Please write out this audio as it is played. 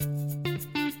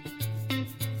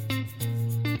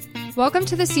Welcome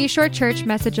to the Seashore Church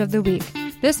Message of the Week.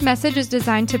 This message is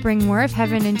designed to bring more of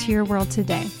heaven into your world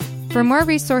today. For more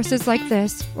resources like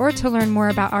this, or to learn more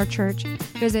about our church,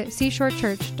 visit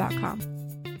seashorechurch.com.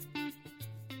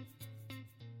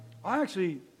 I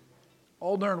actually,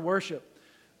 all during worship,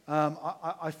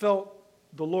 I felt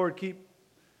the Lord keep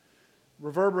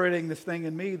reverberating this thing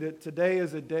in me that today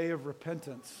is a day of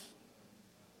repentance.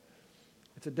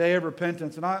 It's a day of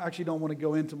repentance, and I actually don't want to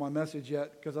go into my message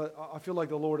yet because I feel like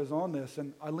the Lord is on this.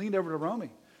 And I leaned over to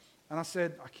Romy, and I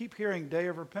said, I keep hearing day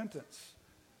of repentance.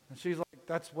 And she's like,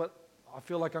 that's what I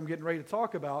feel like I'm getting ready to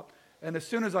talk about. And as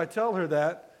soon as I tell her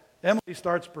that, Emily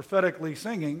starts prophetically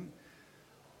singing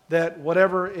that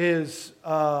whatever is,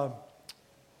 I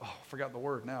forgot the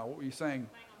word now. What were you saying?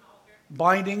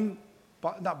 Binding,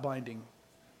 not binding.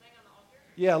 Laying on the altar?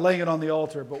 Yeah, laying it on the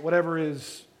altar, but whatever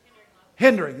is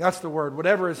hindering, that's the word.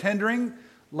 Whatever is hindering,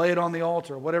 lay it on the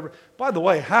altar. Whatever. By the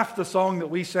way, half the song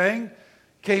that we sang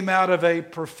came out of a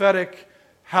prophetic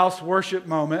house worship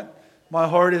moment. My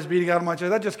heart is beating out of my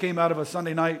chest. That just came out of a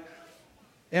Sunday night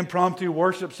impromptu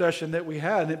worship session that we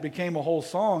had, and it became a whole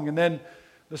song. And then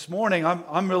this morning,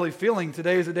 I'm really feeling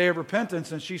today is a day of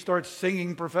repentance, and she starts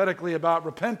singing prophetically about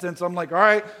repentance. I'm like, all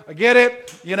right, I get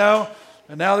it,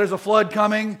 and now there's a flood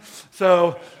coming.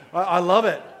 So I love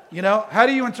it. How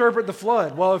do you interpret the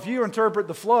flood? Well, if you interpret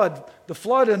the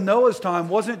flood in Noah's time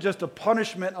wasn't just a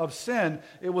punishment of sin,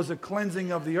 it was a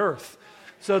cleansing of the earth.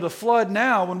 So the flood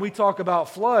now, when we talk about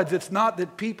floods, it's not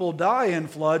that people die in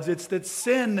floods, it's that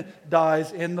sin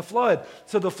dies in the flood.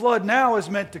 So the flood now is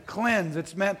meant to cleanse.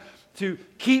 It's meant to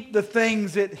keep the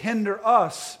things that hinder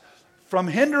us from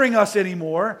hindering us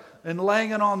anymore and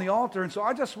laying it on the altar. And so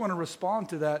I just want to respond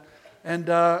to that. And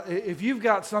if you've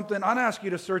got something, I'd ask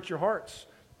you to search your hearts.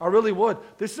 I really would.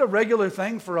 This is a regular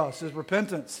thing for us, is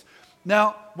repentance.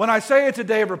 Now, when I say it's a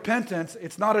day of repentance,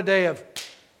 it's not a day of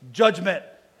judgment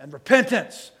and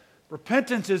repentance.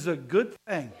 Repentance is a good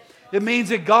thing. It means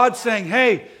that God's saying,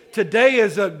 hey, today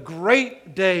is a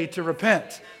great day to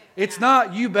repent. It's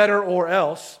not you better or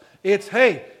else. It's,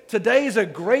 hey, today is a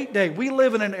great day. We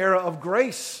live in an era of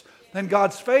grace and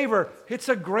God's favor. It's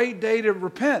a great day to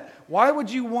repent. Why would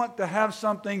you want to have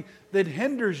something that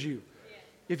hinders you?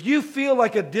 If you feel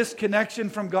like a disconnection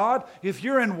from God, if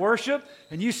you're in worship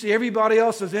and you see everybody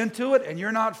else is into it and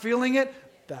you're not feeling it,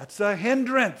 that's a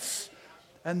hindrance.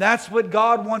 And that's what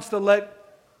God wants to let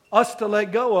us to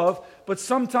let go of. But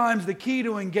sometimes the key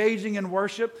to engaging in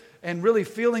worship and really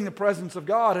feeling the presence of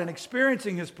God and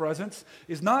experiencing His presence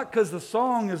is not because the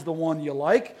song is the one you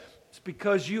like. It's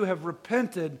because you have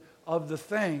repented of the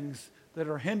things that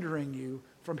are hindering you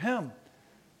from Him.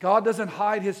 God doesn't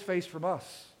hide His face from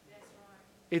us.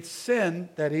 It's sin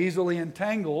that easily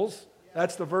entangles.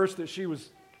 That's the verse that she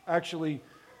was actually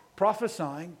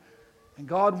prophesying. And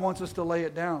God wants us to lay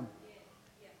it down.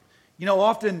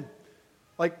 Often,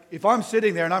 like if I'm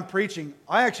sitting there and I'm preaching,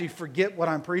 I actually forget what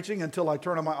I'm preaching until I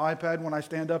turn on my iPad when I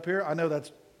stand up here. I know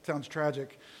that sounds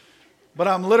tragic. But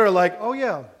I'm literally like, oh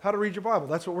yeah, how to read your Bible.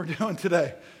 That's what we're doing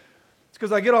today. It's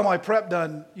because I get all my prep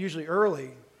done usually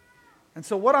early. And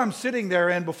so what I'm sitting there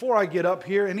in before I get up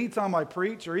here, anytime I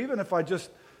preach, or even if I just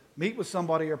meet with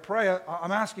somebody or pray,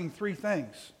 I'm asking three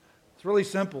things. It's really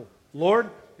simple. Lord,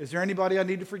 is there anybody I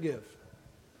need to forgive?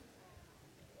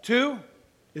 2,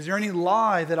 is there any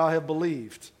lie that I have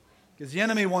believed? Because the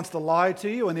enemy wants to lie to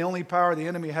you, and the only power the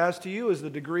enemy has to you is the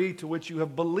degree to which you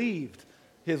have believed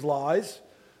his lies.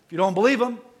 If you don't believe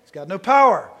him, he's got no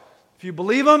power. If you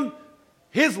believe him,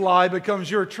 his lie becomes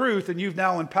your truth, and you've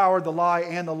now empowered the lie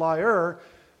and the liar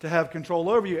to have control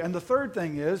over you. And the third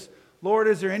thing is, Lord,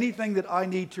 is there anything that I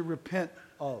need to repent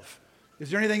of? Is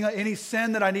there any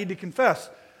sin that I need to confess?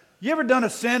 You ever done a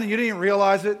sin and you didn't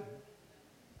realize it?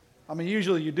 I mean,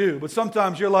 usually you do, but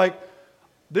sometimes you're like,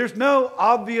 there's no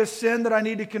obvious sin that I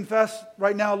need to confess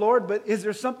right now, Lord, but is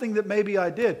there something that maybe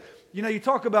I did? You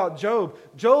talk about Job.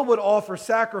 Job would offer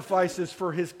sacrifices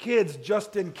for his kids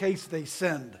just in case they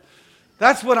sinned.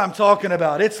 That's what I'm talking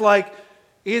about. It's like,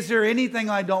 is there anything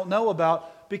I don't know about?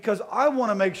 Because I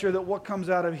want to make sure that what comes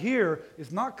out of here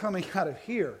is not coming out of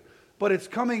here, but it's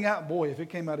coming out, boy, if it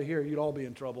came out of here, you'd all be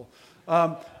in trouble.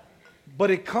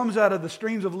 But it comes out of the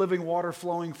streams of living water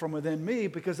flowing from within me,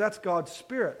 because that's God's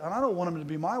Spirit. And I don't want them to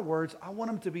be my words. I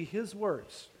want them to be His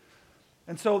words.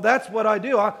 And so that's what I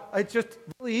do. It's just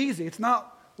really easy. It's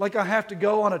not like I have to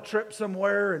go on a trip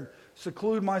somewhere and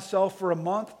seclude myself for a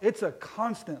month. It's a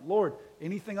constant, Lord,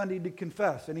 anything I need to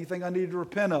confess, anything I need to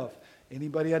repent of,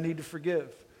 anybody I need to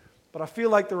forgive. But I feel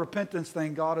like the repentance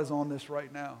thing, God is on this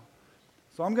right now.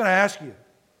 So I'm going to ask you,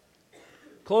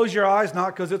 close your eyes,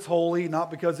 not because it's holy, not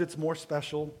because it's more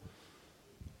special.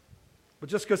 But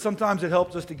just because sometimes it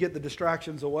helps us to get the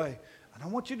distractions away. And I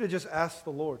want you to just ask the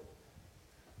Lord,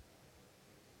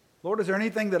 Lord, is there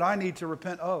anything that I need to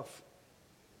repent of?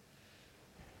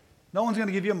 No one's going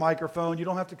to give you a microphone. You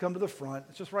don't have to come to the front.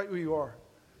 It's just right where you are.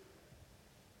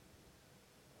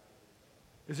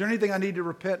 Is there anything I need to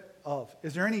repent of?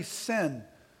 Is there any sin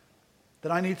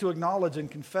that I need to acknowledge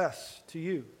and confess to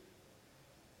you?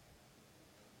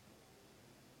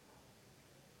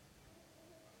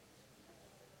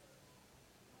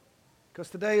 Because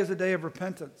today is a day of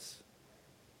repentance.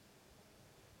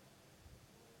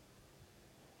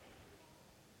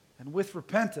 And with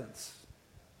repentance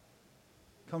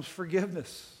comes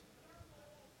forgiveness.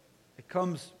 It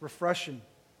comes refreshing.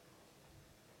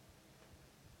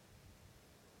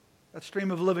 That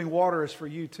stream of living water is for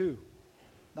you too,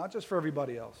 not just for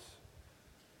everybody else.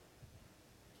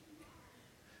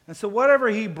 And so whatever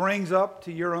He brings up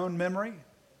to your own memory,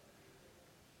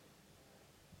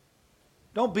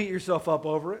 don't beat yourself up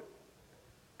over it.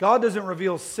 God doesn't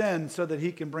reveal sin so that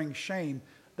He can bring shame.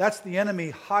 That's the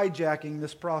enemy hijacking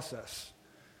this process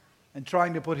and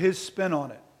trying to put his spin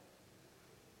on it.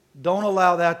 Don't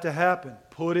allow that to happen.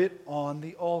 Put it on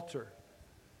the altar.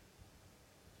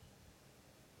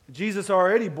 Jesus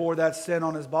already bore that sin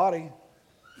on His body.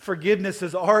 Forgiveness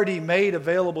is already made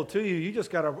available to you. You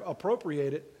just got to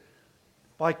appropriate it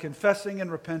by confessing and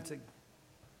repenting.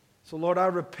 So Lord, I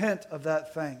repent of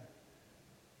that thing.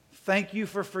 Thank you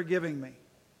for forgiving me.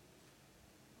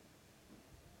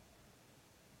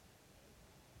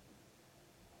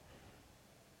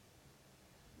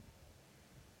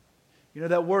 You know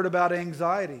that word about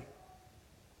anxiety?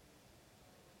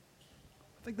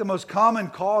 I think the most common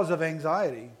cause of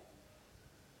anxiety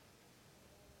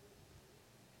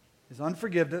is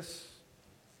unforgiveness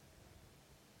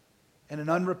and an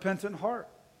unrepentant heart.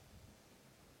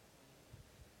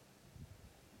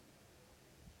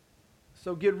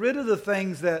 So get rid of the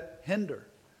things that hinder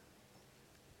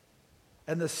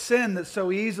and the sin that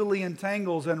so easily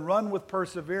entangles, and run with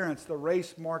perseverance the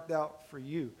race marked out for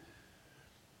you.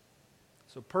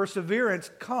 So perseverance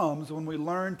comes when we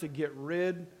learn to get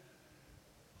rid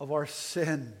of our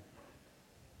sin.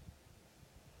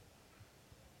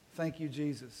 Thank you,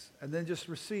 Jesus. And then just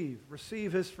receive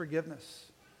His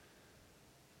forgiveness.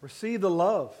 Receive the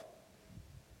love.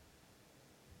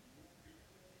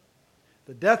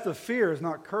 The death of fear is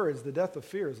not courage. The death of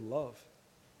fear is love.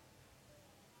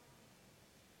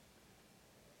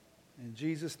 In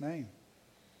Jesus' name,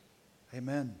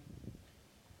 amen.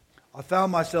 I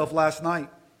found myself last night.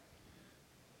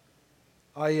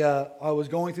 I was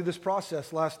going through this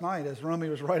process last night as Romy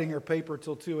was writing her paper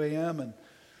till 2 a.m. and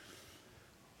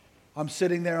I'm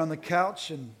sitting there on the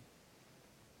couch, and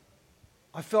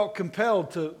I felt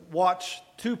compelled to watch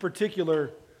two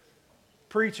particular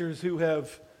preachers who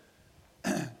have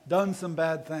done some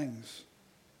bad things.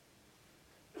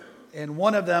 And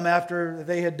one of them, after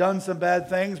they had done some bad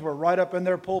things, were right up in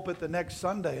their pulpit the next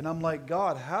Sunday. And I'm like,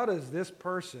 God, how does this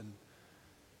person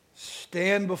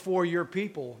stand before your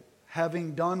people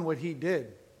having done what he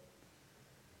did?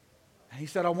 And he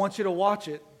said, I want you to watch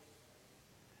it.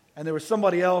 And there was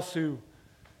somebody else who,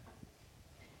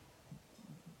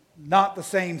 not the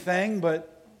same thing,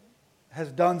 but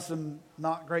has done some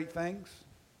not great things.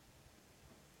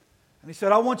 And he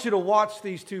said, I want you to watch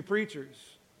these two preachers,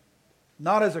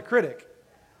 not as a critic,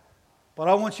 but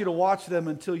I want you to watch them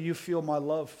until you feel my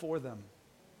love for them.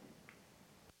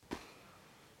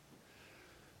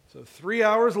 So 3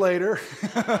 hours later,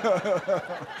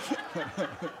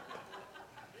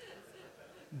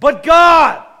 but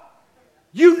God,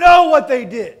 you know what they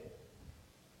did.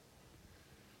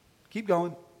 Keep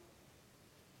going.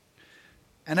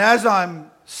 And as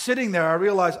I'm sitting there, I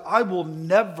realize I will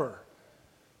never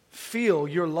feel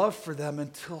your love for them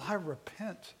until I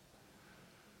repent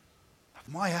of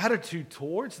my attitude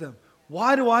towards them.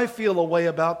 Why do I feel a way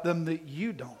about them that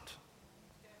you don't?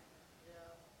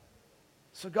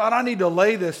 So God, I need to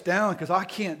lay this down because I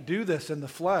can't do this in the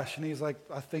flesh. And he's like,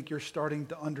 I think you're starting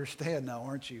to understand now,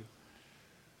 aren't you?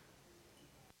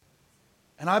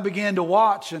 And I began to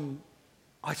watch, and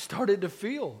I started to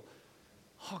feel,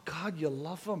 oh God, you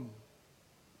love them.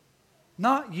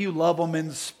 Not you love them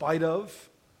in spite of,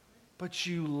 but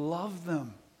you love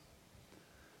them.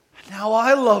 And now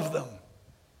I love them.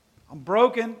 I'm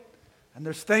broken, and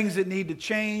there's things that need to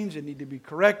change and need to be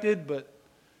corrected, but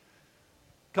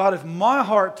God, if my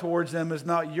heart towards them is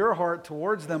not your heart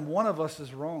towards them, one of us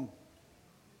is wrong.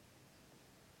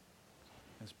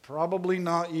 It's probably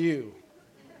not you.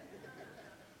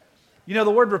 You know,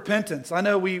 the word repentance, I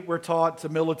know we're taught it's a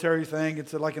military thing.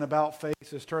 It's like an about face,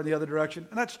 it's turn the other direction.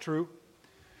 And that's true.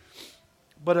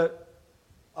 But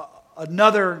a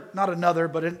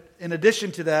in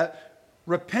addition to that,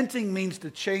 repenting means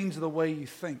to change the way you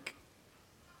think.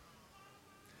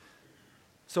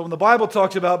 So when the Bible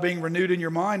talks about being renewed in your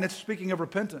mind, it's speaking of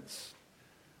repentance.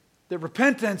 That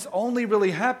repentance only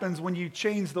really happens when you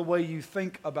change the way you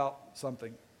think about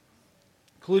something,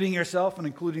 including yourself and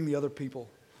including the other people.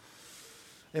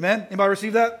 Amen? Anybody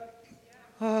receive that?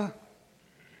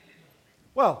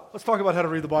 Well, let's talk about how to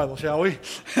read the Bible, shall we?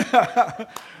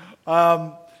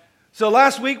 So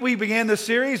last week we began this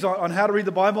series on how to read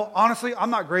the Bible. Honestly, I'm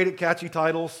not great at catchy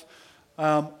titles,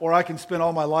 or I can spend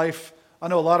all my life. I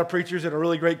know a lot of preachers that are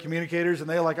really great communicators, and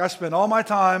they're like, I spend all my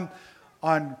time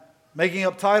on making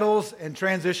up titles and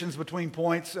transitions between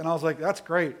points. And I was like, that's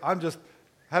great. I'm just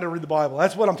how to read the Bible.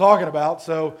 That's what I'm talking about.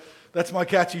 So that's my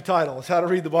catchy title, is how to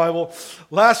read the Bible.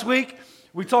 Last week,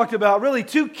 we talked about really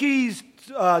two keys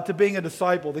to being a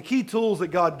disciple, the key tools that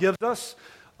God gives us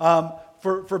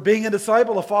for being a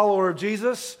disciple, a follower of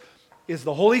Jesus, is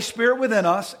the Holy Spirit within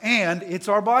us, and it's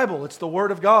our Bible. It's the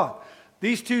Word of God.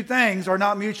 These two things are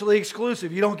not mutually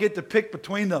exclusive. You don't get to pick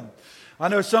between them. I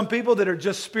know some people that are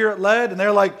just Spirit-led, and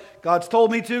they're like, God's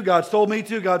told me to, God's told me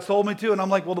to, God's told me to. And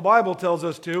I'm like, well, the Bible tells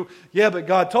us to. Yeah, but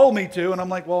God told me to. And I'm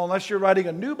like, well, unless you're writing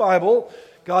a new Bible,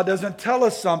 God doesn't tell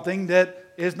us something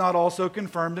that is not also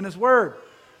confirmed in His Word.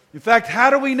 In fact,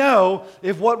 how do we know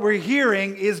if what we're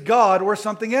hearing is God or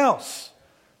something else?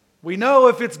 We know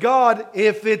if it's God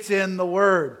if it's in the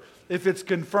Word, if it's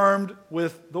confirmed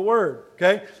with the Word.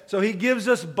 Okay? So He gives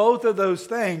us both of those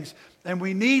things, and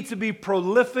we need to be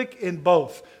prolific in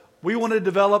both. We want to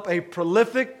develop a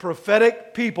prolific,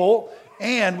 prophetic people,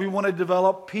 and we want to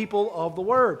develop people of the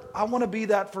Word. I want to be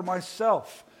that for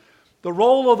myself. The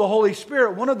role of the Holy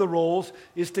Spirit, one of the roles,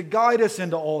 is to guide us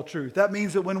into all truth. That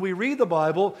means that when we read the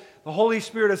Bible, the Holy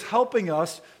Spirit is helping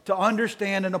us to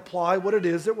understand and apply what it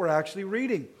is that we're actually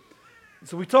reading.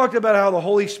 So we talked about how the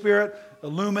Holy Spirit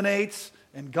illuminates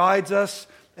and guides us.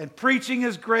 And preaching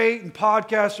is great and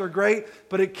podcasts are great,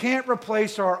 but it can't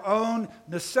replace our own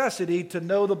necessity to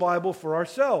know the Bible for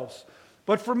ourselves.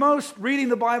 But for most, reading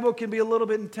the Bible can be a little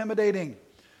bit intimidating.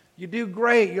 You do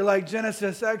great. You're like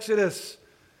Genesis, Exodus.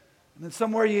 And then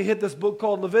somewhere you hit this book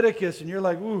called Leviticus and you're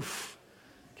like, oof,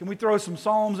 can we throw some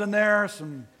Psalms in there?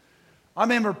 I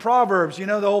remember Proverbs. You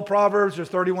know the whole Proverbs? There's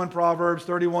 31 Proverbs,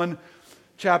 31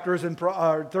 chapters and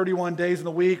 31 days in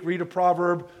the week. Read a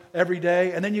proverb every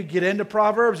day. And then you get into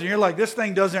Proverbs and you're like, this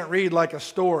thing doesn't read like a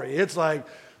story. It's like,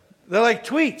 they're like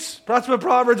tweets. That's what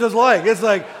Proverbs is like. It's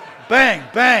like bang,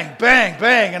 bang, bang,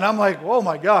 bang. And I'm like, oh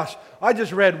my gosh, I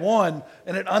just read one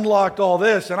and it unlocked all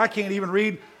this. And I can't even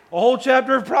read a whole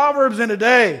chapter of Proverbs in a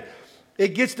day.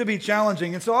 It gets to be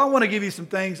challenging. And so I want to give you some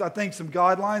things, I think some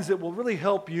guidelines that will really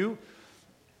help you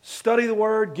study the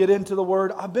Word, get into the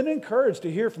Word. I've been encouraged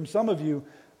to hear from some of you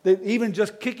that even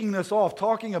just kicking this off,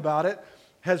 talking about it,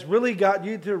 has really got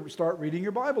you to start reading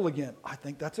your Bible again. I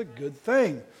think that's a good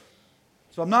thing.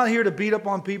 So I'm not here to beat up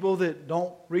on people that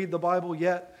don't read the Bible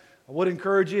yet. I would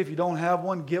encourage you, if you don't have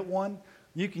one, get one.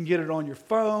 You can get it on your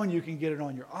phone. You can get it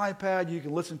on your iPad. You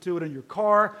can listen to it in your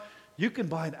car. You can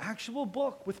buy an actual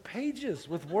book with pages,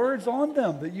 with words on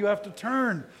them that you have to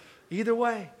turn. Either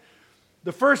way.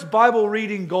 The first Bible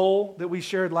reading goal that we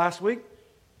shared last week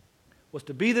was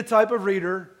to be the type of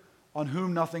reader on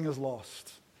whom nothing is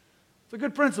lost. It's a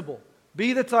good principle.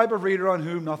 Be the type of reader on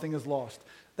whom nothing is lost.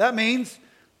 That means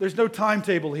there's no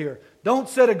timetable here. Don't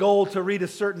set a goal to read a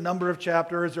certain number of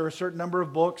chapters or a certain number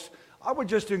of books. I would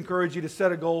just encourage you to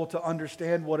set a goal to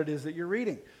understand what it is that you're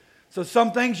reading. So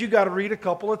some things you got to read a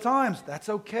couple of times. That's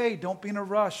okay. Don't be in a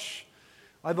rush.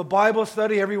 I have a Bible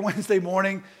study every Wednesday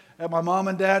morning at my mom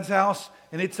and dad's house,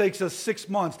 and it takes us 6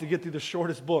 months to get through the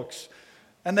shortest books.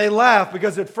 And they laugh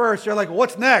because at first they're like,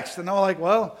 what's next? And I'm like,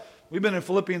 well, we've been in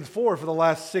Philippians 4 for the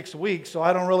last 6 weeks, so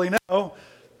I don't really know.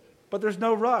 But there's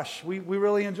no rush. We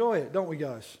really enjoy it, don't we,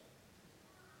 guys?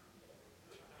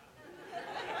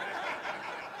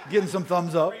 Getting some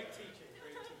thumbs up.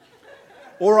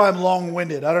 Or I'm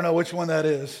long-winded. I don't know which one that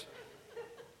is.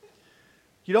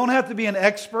 You don't have to be an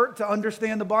expert to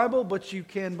understand the Bible, but you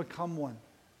can become one.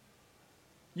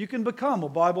 You can become a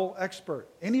Bible expert.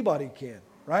 Anybody can,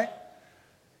 right?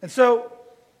 And so,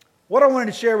 what I wanted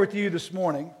to share with you this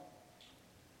morning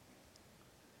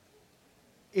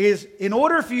is in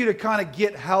order for you to kind of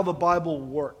get how the Bible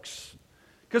works.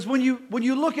 Because when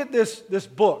you look at this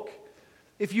book,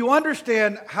 if you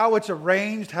understand how it's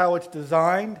arranged, how it's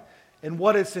designed, and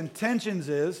what its intentions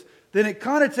is, then it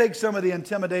kind of takes some of the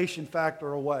intimidation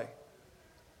factor away.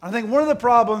 I think one of the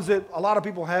problems that a lot of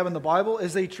people have in the Bible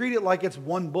is they treat it like it's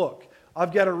one book.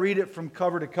 I've got to read it from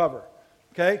cover to cover.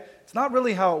 Okay? It's not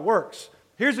really how it works.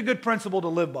 Here's a good principle to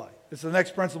live by. This is the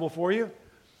next principle for you.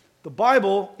 The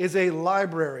Bible is a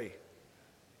library,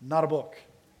 not a book.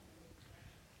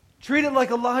 Treat it like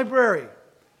a library.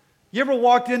 You ever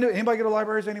walked into, anybody go to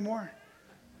libraries anymore?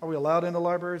 Are we allowed into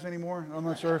libraries anymore? I'm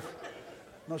not sure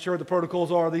what the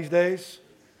protocols are these days.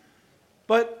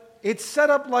 But it's set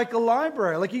up like a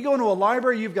library. Like you go into a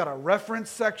library, you've got a reference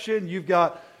section, you've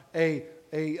got a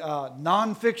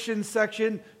nonfiction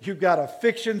section, you've got a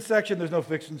fiction section. There's no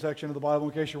fiction section of the Bible,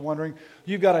 in case you're wondering.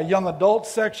 You've got a young adult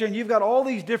section. You've got all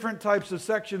these different types of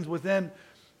sections within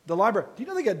the library. Do you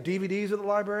know they got DVDs at the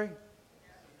library?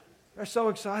 They're so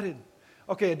excited.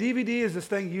 Okay, a DVD is this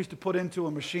thing you used to put into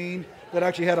a machine that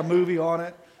actually had a movie on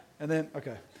it. And then,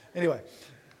 okay. Anyway,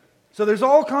 so there's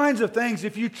all kinds of things.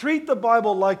 If you treat the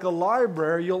Bible like a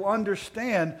library, you'll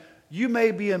understand you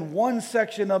may be in one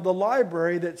section of the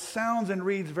library that sounds and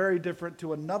reads very different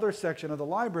to another section of the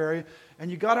library,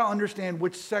 and you got to understand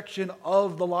which section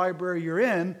of the library you're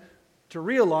in to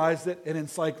realize that an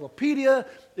encyclopedia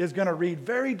is going to read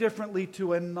very differently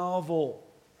to a novel.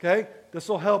 Okay? This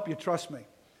will help you, trust me.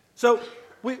 So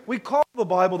we call the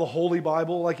Bible the Holy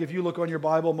Bible. Like if you look on your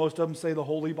Bible, most of them say the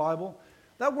Holy Bible.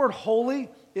 That word holy,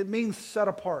 it means set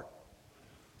apart.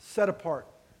 Set apart.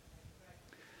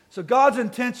 So God's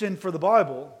intention for the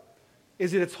Bible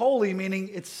is that it's holy, meaning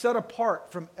it's set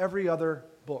apart from every other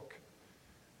book.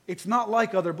 It's not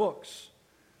like other books.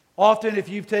 Often if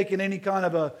you've taken any kind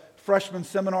of a freshman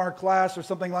seminar class or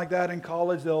something like that in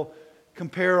college, they'll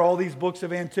compare all these books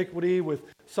of antiquity with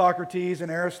Socrates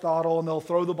and Aristotle, and they'll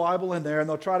throw the Bible in there and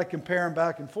they'll try to compare them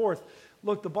back and forth.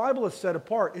 Look, the Bible is set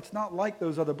apart. It's not like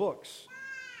those other books.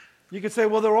 You could say,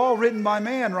 well, they're all written by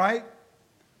man, right?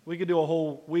 We could do a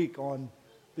whole week on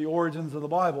the origins of the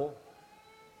Bible.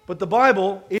 But the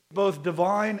Bible is both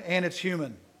divine and it's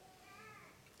human.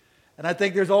 And I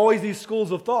think there's always these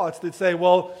schools of thoughts that say,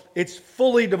 well, it's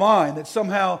fully divine, that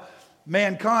somehow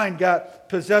mankind got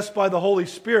possessed by the Holy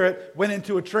Spirit, went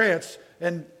into a trance,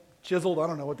 and chiseled, I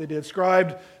don't know what they did,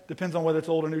 scribed, depends on whether it's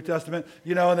Old or New Testament,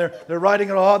 and they're writing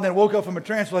it all out, and then woke up from a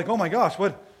trance, like, oh my gosh,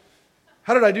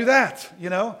 how did I do that?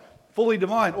 Fully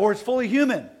divine. Or it's fully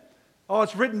human. Oh,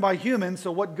 it's written by humans,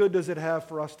 so what good does it have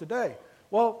for us today?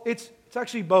 Well, it's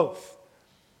actually both.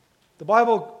 The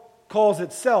Bible calls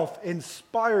itself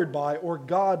inspired by or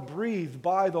God-breathed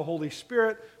by the Holy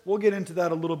Spirit. We'll get into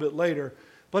that a little bit later.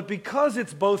 But because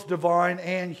it's both divine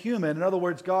and human, in other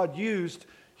words, God used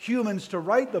humans to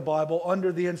write the Bible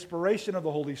under the inspiration of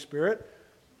the Holy Spirit,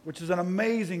 which is an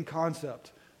amazing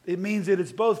concept. It means that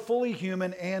it's both fully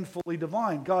human and fully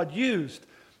divine. God used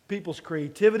people's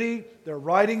creativity, their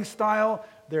writing style,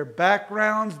 their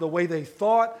backgrounds, the way they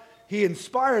thought. He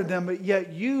inspired them, but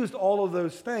yet used all of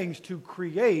those things to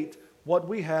create what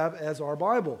we have as our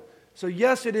Bible. So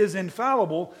yes, it is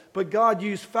infallible, but God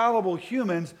used fallible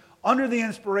humans under the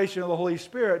inspiration of the Holy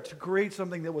Spirit to create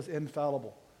something that was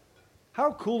infallible.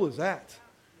 How cool is that?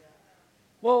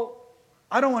 Well,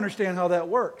 I don't understand how that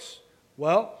works.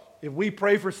 Well, if we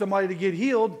pray for somebody to get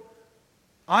healed,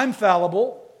 I'm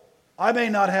fallible. I may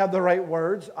not have the right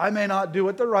words. I may not do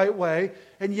it the right way,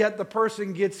 and yet the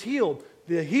person gets healed.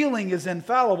 The healing is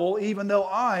infallible, even though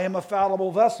I am a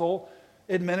fallible vessel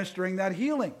administering that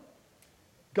healing.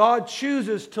 God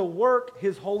chooses to work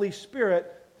His Holy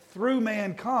Spirit through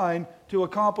mankind to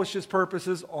accomplish His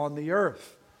purposes on the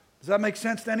earth. Does that make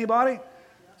sense to anybody?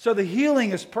 So the healing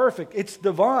is perfect. It's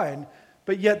divine,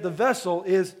 but yet the vessel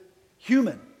is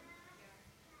human.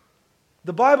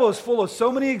 The Bible is full of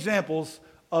so many examples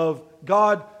of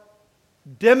God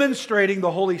demonstrating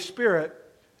the Holy Spirit,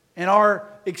 and our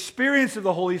experience of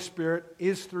the Holy Spirit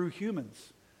is through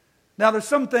humans. Now, there's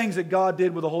some things that God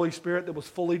did with the Holy Spirit that was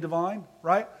fully divine,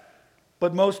 right?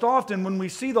 But most often when we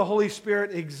see the Holy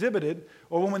Spirit exhibited,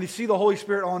 or when we see the Holy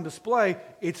Spirit on display,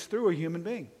 it's through a human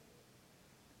being.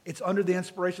 It's under the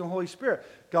inspiration of the Holy Spirit.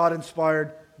 God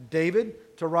inspired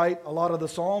David to write a lot of the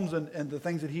Psalms and the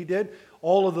things that he did.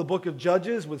 All of the book of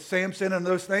Judges with Samson and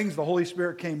those things, the Holy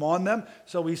Spirit came on them.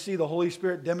 So we see the Holy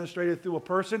Spirit demonstrated through a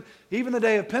person. Even the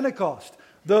day of Pentecost,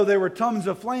 though there were tongues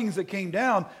of flames that came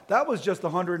down, that was just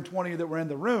 120 that were in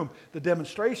the room. The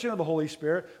demonstration of the Holy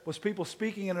Spirit was people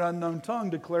speaking in an unknown tongue,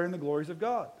 declaring the glories of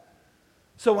God.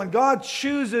 So when God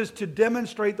chooses to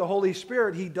demonstrate the Holy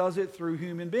Spirit, He does it through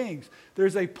human beings.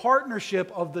 There's a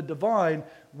partnership of the divine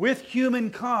with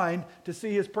humankind to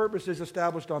see His purposes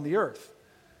established on the earth.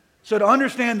 So to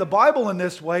understand the Bible in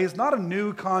this way is not a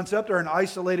new concept or an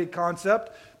isolated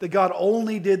concept that God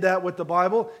only did that with the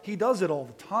Bible. He does it all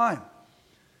the time.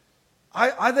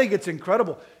 I think it's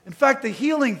incredible. In fact, the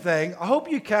healing thing, I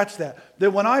hope you catch that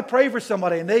when I pray for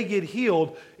somebody and they get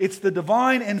healed, it's the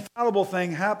divine, infallible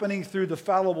thing happening through the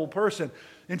fallible person.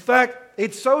 In fact,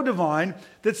 it's so divine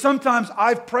that sometimes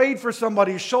I've prayed for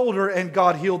somebody's shoulder and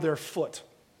God healed their foot.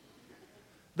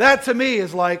 That to me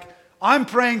is like, I'm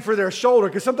praying for their shoulder,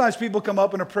 because sometimes people come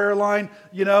up in a prayer line,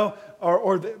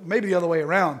 or maybe the other way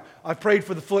around. I've prayed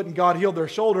for the foot and God healed their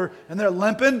shoulder, and they're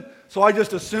limping, so I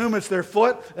just assume it's their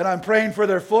foot, and I'm praying for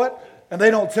their foot, and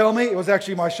they don't tell me it was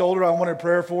actually my shoulder I wanted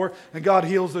prayer for, and God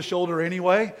heals the shoulder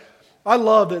anyway. I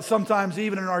love that sometimes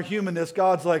even in our humanness,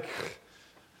 God's like,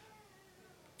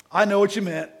 I know what you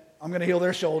meant. I'm going to heal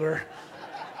their shoulder.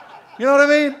 You know what I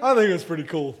mean? I think it's pretty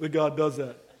cool that God does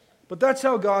that. But that's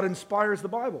how God inspires the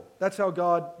Bible. That's how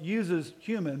God uses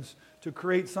humans to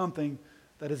create something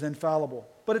that is infallible.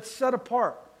 But it's set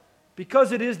apart.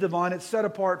 Because it is divine, it's set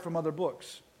apart from other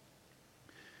books.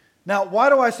 Now, why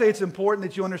do I say it's important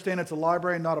that you understand it's a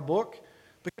library and not a book?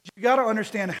 Because you've got to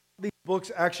understand how these books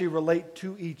actually relate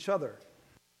to each other.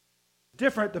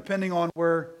 Different depending on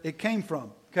where it came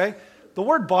from. Okay? The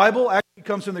word Bible actually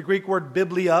comes from the Greek word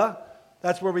biblia.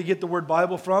 That's where we get the word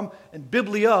Bible from. And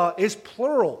biblia is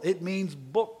plural. It means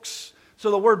books.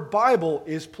 So the word Bible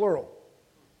is plural.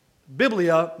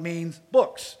 Biblia means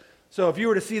books. So if you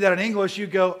were to see that in English, you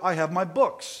go, I have my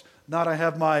books, not I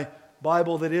have my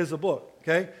Bible that is a book.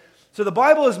 Okay? So the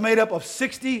Bible is made up of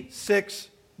 66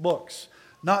 books.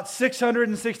 Not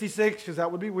 666, because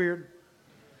that would be weird.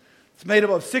 It's made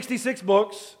up of 66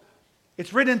 books.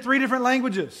 It's written in 3 different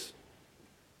languages.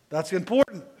 That's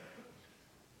important.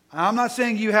 I'm not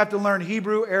saying you have to learn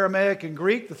Hebrew, Aramaic, and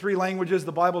Greek, the 3 languages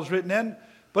the Bible is written in,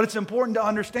 but it's important to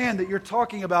understand that you're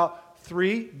talking about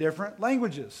 3 different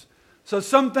languages. So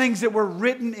some things that were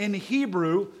written in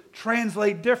Hebrew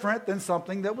translate different than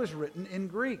something that was written in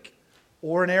Greek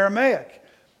or in Aramaic.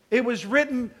 It was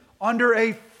written under over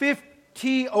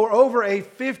a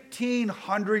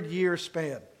 1,500-year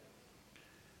span.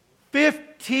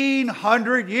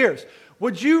 1,500 years.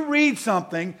 Would you read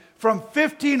something from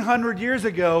 1,500 years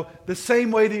ago the same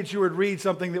way that you would read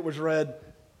something that was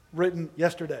written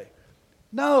yesterday?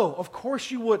 No, of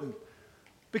course you wouldn't.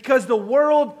 Because the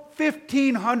world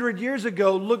 1,500 years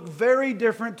ago looked very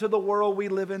different to the world we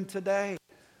live in today.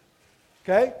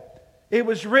 Okay? It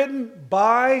was written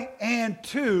by and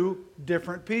to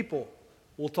different people.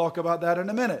 We'll talk about that in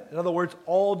a minute. In other words,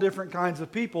 all different kinds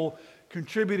of people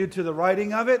contributed to the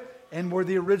writing of it and were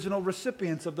the original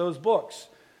recipients of those books.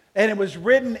 And it was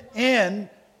written in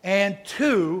and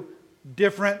to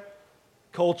different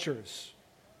cultures.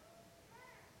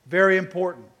 Very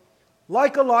important.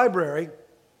 Like a library,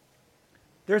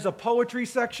 there's a poetry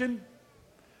section,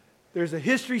 there's a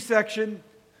history section.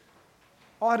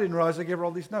 Oh, I didn't realize I gave her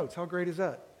all these notes. How great is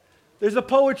that? There's a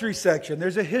poetry section,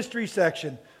 there's a history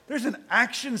section, there's an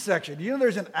action section. Do you know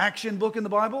there's an action book in the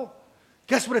Bible?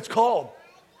 Guess what it's called?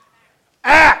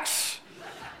 Acts!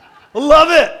 I love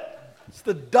it! It's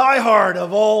the diehard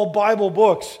of all Bible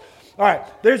books. All right,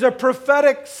 there's a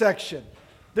prophetic section.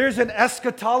 There's an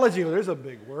eschatology. There's a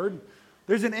big word.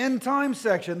 There's an end time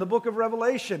section, the book of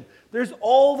Revelation. There's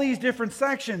all these different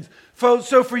sections.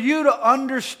 So for you to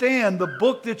understand the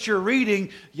book that you're reading,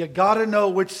 you got to know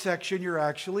which section you're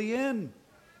actually in.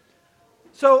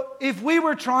 So if we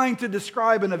were trying to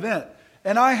describe an event,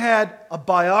 and I had a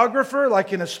biographer,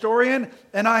 like an historian,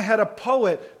 and I had a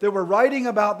poet that were writing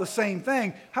about the same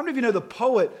thing, how many of you know the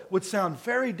poet would sound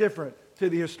very different to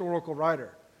the historical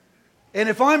writer? And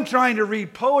if I'm trying to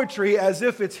read poetry as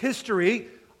if it's history,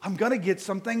 I'm going to get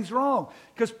some things wrong.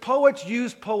 Because poets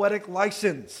use poetic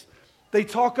license. They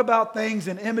talk about things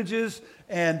in images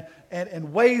and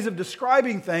ways of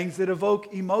describing things that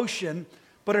evoke emotion,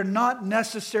 but are not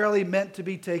necessarily meant to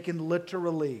be taken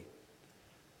literally.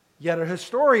 Yet a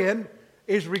historian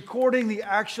is recording the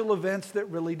actual events that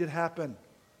really did happen.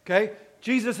 Okay?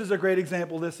 Jesus is a great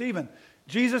example of this even.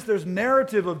 Jesus, there's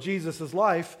narrative of Jesus'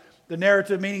 life. The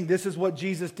narrative meaning this is what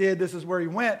Jesus did, this is where he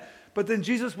went. But then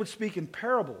Jesus would speak in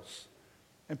parables.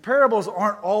 And parables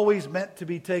aren't always meant to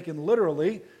be taken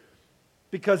literally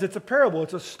because it's a parable.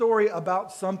 It's a story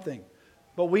about something.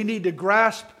 But we need to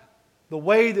grasp the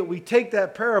way that we take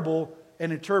that parable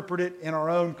and interpret it in our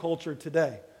own culture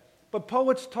today. But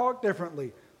poets talk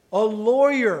differently. A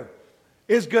lawyer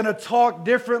is going to talk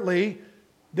differently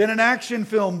than an action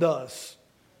film does.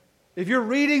 If you're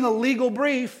reading a legal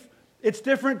brief, it's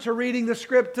different to reading the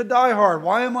script to Die Hard.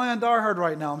 Why am I on Die Hard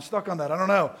right now? I'm stuck on that. I don't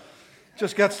know.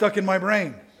 Just got stuck in my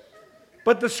brain.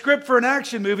 But the script for an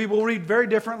action movie will read very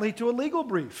differently to a legal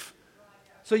brief.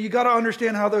 So you got to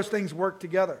understand how those things work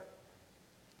together.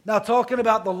 Now, talking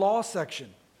about the law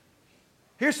section.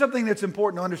 Here's something that's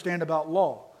important to understand about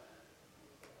law.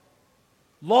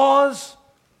 Laws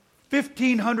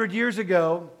 1,500 years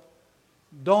ago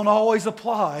don't always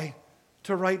apply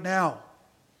to right now.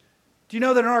 Do you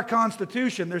know that in our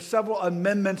Constitution, there's several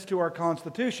amendments to our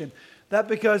Constitution? That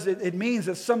because it means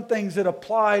that some things that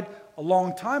applied a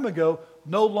long time ago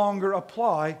no longer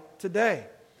apply today.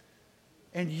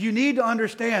 And you need to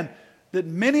understand that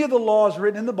many of the laws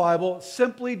written in the Bible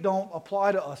simply don't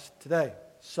apply to us today.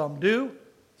 Some do,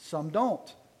 some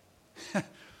don't.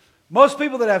 Most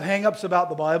people that have hang-ups about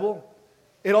the Bible,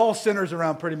 it all centers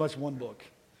around pretty much one book.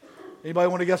 Anybody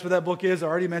want to guess what that book is? I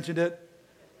already mentioned it.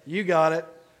 You got it.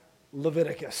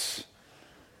 Leviticus.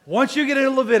 Once you get into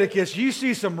Leviticus, you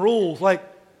see some rules like,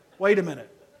 wait a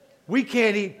minute, we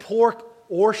can't eat pork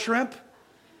or shrimp.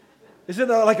 Isn't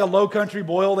that like a low country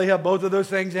boil? They have both of those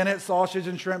things in it, sausage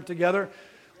and shrimp together.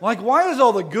 Like, why is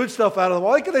all the good stuff out of the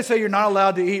way? Why could they say you're not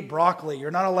allowed to eat broccoli?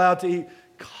 You're not allowed to eat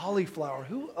cauliflower.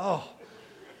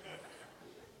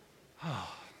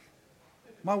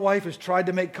 My wife has tried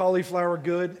to make cauliflower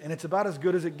good, and it's about as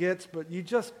good as it gets, but you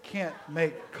just can't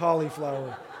make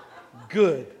cauliflower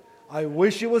good. I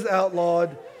wish it was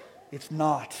outlawed. It's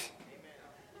not.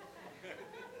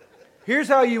 Here's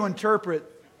how you interpret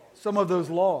some of those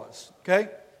laws, okay?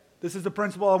 This is the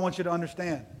principle I want you to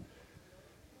understand.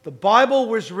 The Bible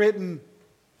was written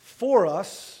for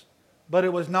us, but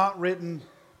it was not written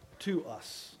to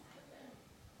us.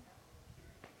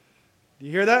 Do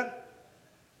you hear that?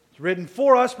 It's written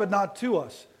for us, but not to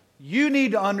us. You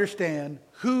need to understand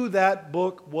who that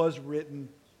book was written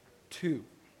to.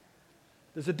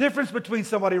 There's a difference between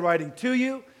somebody writing to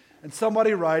you and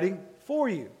somebody writing for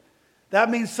you.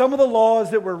 That means some of the laws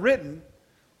that were written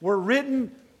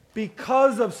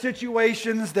because of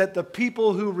situations that the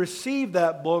people who received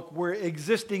that book were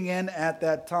existing in at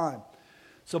that time.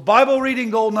 So Bible reading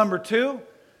goal number 2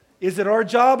 is that our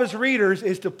job as readers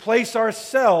is to place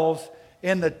ourselves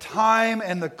in the time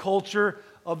and the culture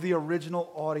of the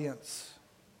original audience.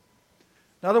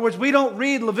 In other words, we don't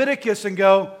read Leviticus and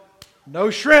go,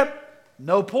 no shrimp,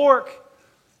 no pork.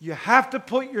 You have to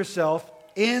put yourself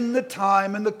in the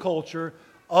time and the culture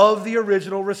of the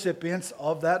original recipients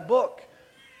of that book.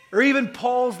 Or even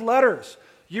Paul's letters.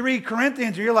 You read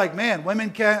Corinthians and you're like, man, women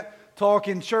can't talk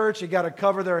in church. You got to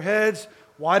cover their heads.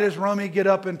 Why does Romy get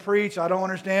up and preach? I don't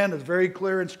understand. It's very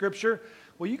clear in Scripture.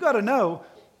 Well, you got to know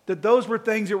that those were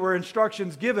things that were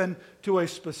instructions given to a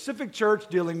specific church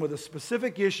dealing with a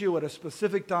specific issue at a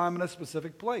specific time and a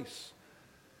specific place.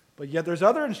 But yet there's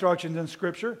other instructions in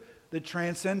Scripture that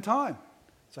transcend time.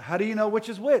 So how do you know which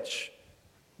is which?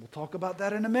 We'll talk about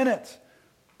that in a minute.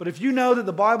 But if you know that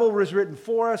the Bible was written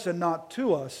for us and not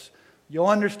to us, you'll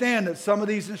understand that some of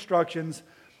these instructions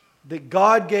that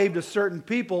God gave to certain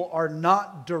people are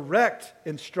not direct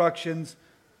instructions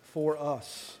for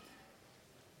us.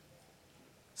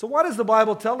 So why does the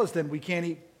Bible tell us then we can't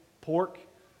eat pork,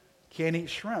 can't eat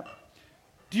shrimp?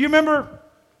 Do you remember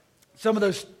some of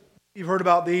those, you've heard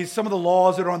about these, some of the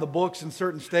laws that are on the books in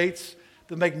certain states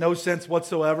that make no sense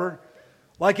whatsoever?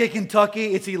 Like in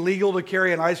Kentucky, it's illegal to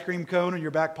carry an ice cream cone in your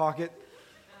back pocket.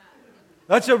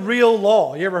 That's a real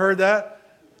law. You ever heard that?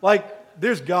 Like,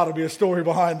 there's got to be a story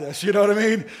behind this. You know what I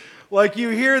mean? Like, you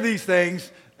hear these things,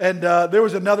 and there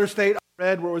was another state I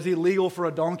read where it was illegal for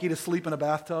a donkey to sleep in a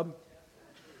bathtub.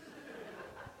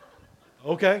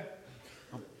 Okay.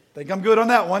 I think I'm good on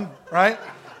that one, right?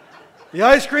 The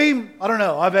ice cream, I don't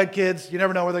know. I've had kids. You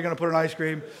never know where they're going to put an ice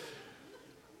cream.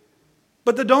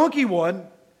 But the donkey one,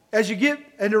 as you get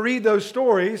and to read those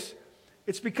stories,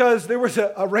 it's because there was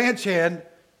a ranch hand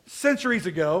centuries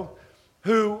ago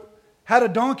who had a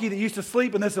donkey that used to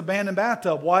sleep in this abandoned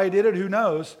bathtub. Why he did it, who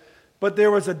knows? But there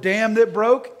was a dam that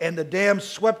broke, and the dam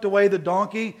swept away the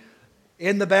donkey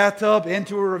in the bathtub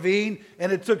into a ravine,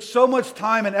 and it took so much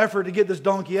time and effort to get this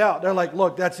donkey out. They're like,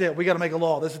 look, that's it. We got to make a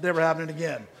law. This is never happening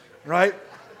again, right?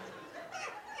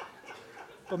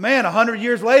 But man, 100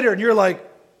 years later, and you're like,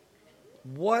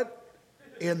 what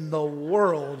in the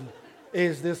world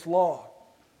is this law?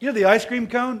 You know the ice cream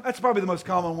cone? That's probably the most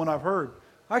common one I've heard.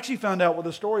 I actually found out what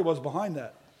the story was behind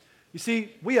that. You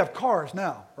see, we have cars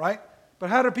now, right? But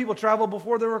how did people travel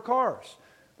before there were cars?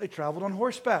 They traveled on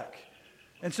horseback.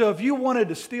 And so if you wanted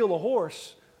to steal a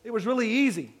horse, it was really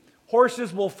easy.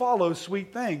 Horses will follow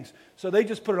sweet things. So they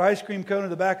just put an ice cream cone in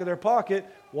the back of their pocket,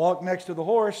 walk next to the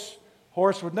horse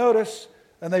would notice,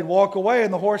 and they'd walk away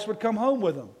and the horse would come home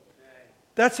with them.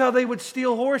 That's how they would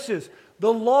steal horses.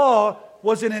 The law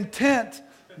was an intent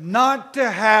not to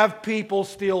have people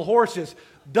steal horses.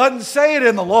 Doesn't say it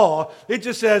in the law. It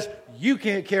just says, you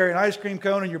can't carry an ice cream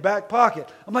cone in your back pocket.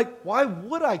 I'm like, why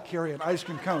would I carry an ice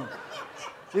cream cone?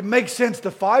 It makes sense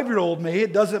to 5-year-old me.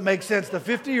 It doesn't make sense to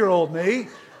 50-year-old me.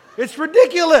 It's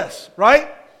ridiculous,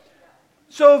 right?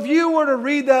 So if you were to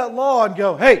read that law and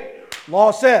go, hey,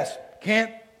 law says,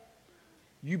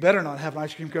 you better not have an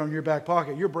ice cream cone in your back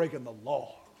pocket. You're breaking the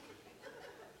law.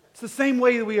 It's the same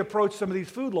way that we approach some of these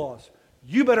food laws.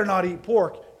 You better not eat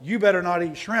pork. You better not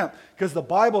eat shrimp. Because the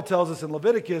Bible tells us in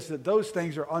Leviticus that those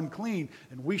things are unclean.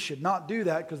 And we should not do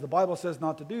that because the Bible says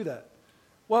not to do that.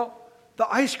 Well,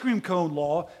 the ice cream cone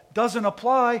law doesn't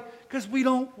apply because we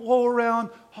don't roll around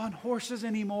on horses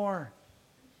anymore.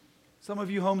 Some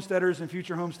of you homesteaders and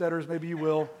future homesteaders, maybe you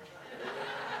will.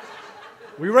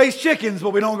 We raise chickens,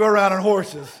 but we don't go around on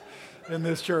horses in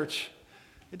this church.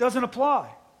 It doesn't apply.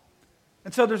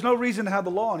 And so there's no reason to have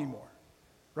the law anymore,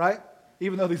 right?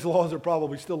 Even though these laws are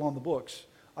probably still on the books.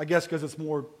 I guess because it's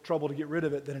more trouble to get rid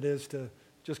of it than it is to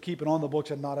just keep it on the books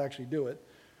and not actually do it.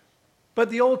 But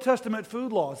the Old Testament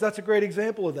food laws, that's a great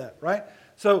example of that, right?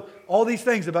 So all these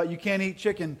things about you can't eat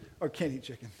chicken, that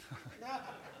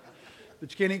you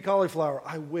can't eat cauliflower,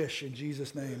 I wish in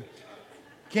Jesus' name.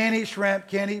 Can't eat shrimp,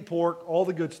 can't eat pork, all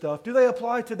the good stuff. Do they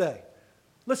apply today?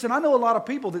 Listen, I know a lot of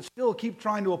people that still keep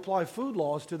trying to apply food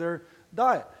laws to their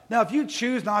diet. Now, if you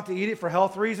choose not to eat it for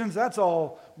health reasons, that's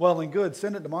all well and good.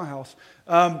 Send it to my house.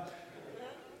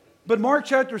 But Mark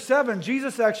chapter 7,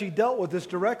 Jesus actually dealt with this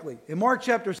directly. In Mark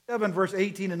chapter 7, verse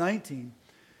 18 and 19,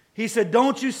 he said,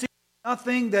 don't you see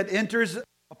nothing that enters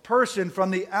a person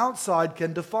from the outside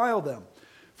can defile them?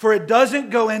 For it doesn't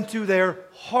go into their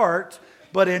heart,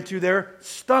 but into their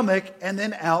stomach and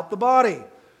then out the body.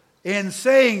 In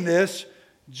saying this,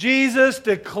 Jesus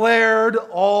declared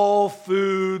all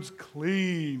foods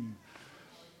clean.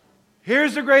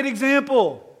 Here's a great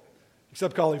example.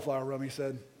 Except cauliflower, Rummy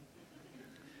said.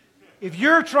 If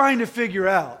you're trying to figure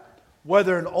out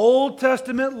whether an Old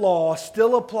Testament law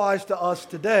still applies to us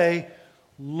today,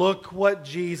 look what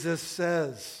Jesus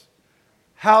says.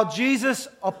 How Jesus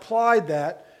applied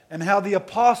that and how the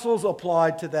apostles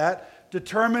applied to that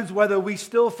determines whether we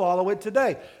still follow it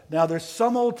today. Now, there's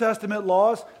some Old Testament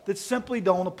laws that simply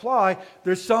don't apply.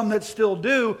 There's some that still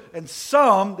do, and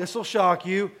some, this will shock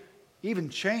you, even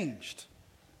changed.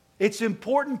 It's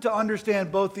important to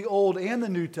understand both the Old and the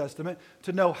New Testament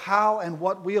to know how and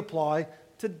what we apply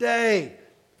today.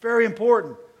 Very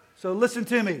important. So listen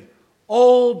to me.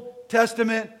 Old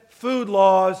Testament food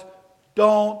laws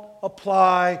don't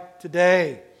apply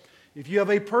today. If you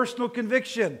have a personal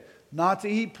conviction not to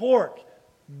eat pork,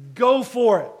 go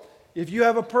for it. If you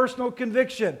have a personal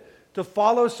conviction to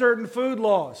follow certain food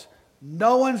laws,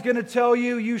 no one's going to tell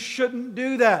you you shouldn't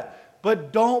do that.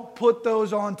 But don't put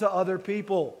those onto other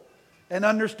people. And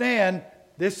understand,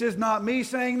 this is not me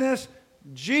saying this.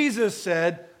 Jesus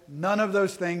said none of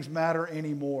those things matter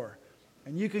anymore.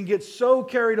 And you can get so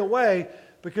carried away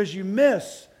because you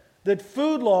miss that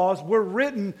food laws were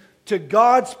written to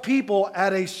God's people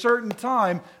at a certain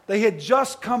time. They had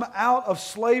just come out of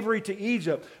slavery to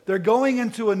Egypt. They're going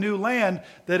into a new land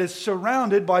that is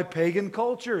surrounded by pagan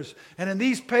cultures. And in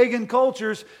these pagan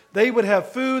cultures, they would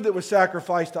have food that was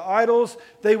sacrificed to idols.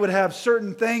 They would have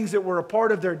certain things that were a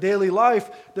part of their daily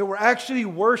life that were actually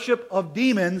worship of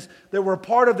demons that were a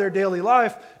part of their daily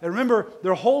life. And remember,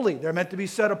 they're holy. They're meant to be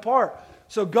set apart.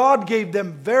 So God gave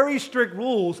them very strict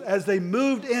rules as they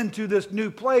moved into this new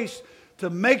place to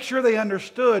make sure they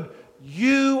understood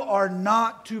you are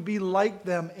not to be like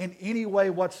them in any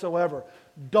way whatsoever.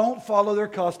 Don't follow their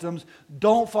customs.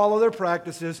 Don't follow their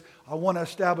practices. I want to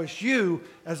establish you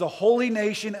as a holy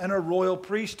nation and a royal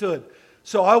priesthood.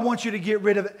 So I want you to get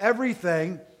rid of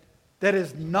everything that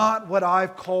is not what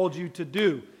I've called you to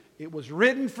do. It was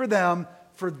written for them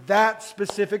for that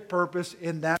specific purpose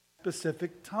in that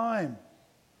specific time.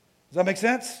 Does that make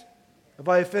sense? Have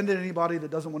I offended anybody that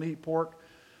doesn't want to eat pork?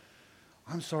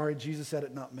 I'm sorry, Jesus said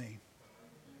it, not me.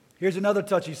 Here's another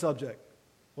touchy subject.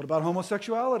 What about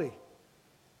homosexuality?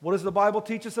 What does the Bible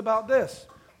teach us about this?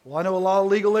 Well, I know a lot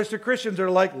of legalistic Christians are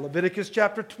like Leviticus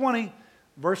chapter 20,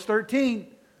 verse 13.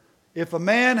 If a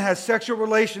man has sexual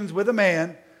relations with a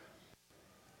man,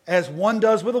 as one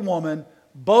does with a woman,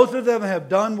 both of them have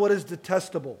done what is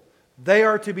detestable. They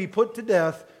are to be put to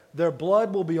death. Their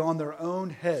blood will be on their own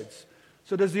heads.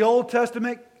 So does the Old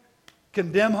Testament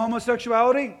condemn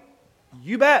homosexuality?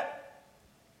 You bet.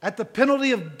 At the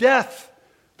penalty of death.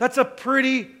 That's a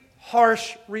pretty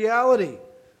harsh reality.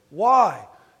 Why?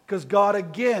 Because God,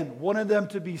 again, wanted them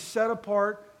to be set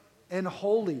apart and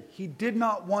holy. He did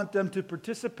not want them to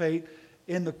participate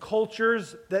in the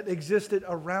cultures that existed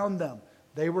around them.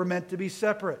 They were meant to be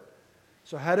separate.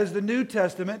 So how does the New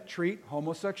Testament treat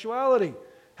homosexuality?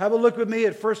 Have a look with me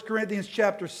at 1 Corinthians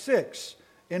chapter 6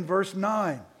 in verse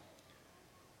 9.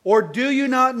 Or do you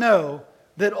not know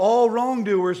that all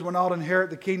wrongdoers will not inherit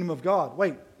the kingdom of God.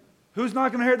 Wait, who's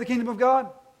not going to inherit the kingdom of God?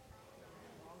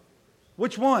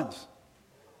 Which ones?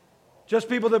 Just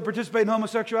people that participate in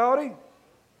homosexuality?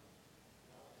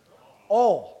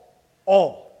 All.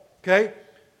 Okay?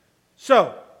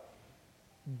 So,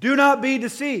 do not be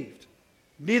deceived.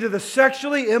 Neither the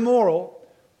sexually immoral,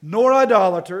 nor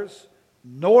idolaters,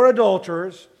 nor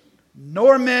adulterers,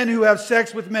 nor men who have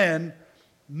sex with men,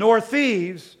 nor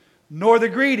thieves, nor the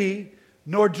greedy,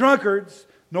 nor drunkards,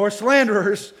 nor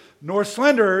slanderers,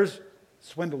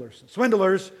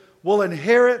 swindlers will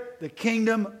inherit the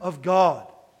kingdom of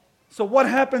God. So what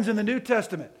happens in the New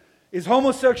Testament? Is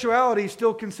homosexuality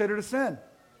still considered a sin?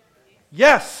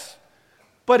 Yes.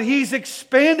 But he's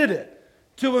expanded it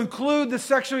to include the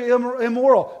sexually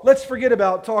immoral. Let's forget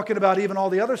about talking about even all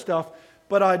the other stuff.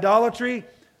 But idolatry,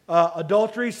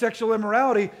 adultery, sexual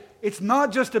immorality, it's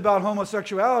not just about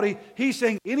homosexuality. He's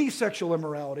saying any sexual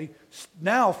immorality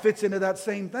now fits into that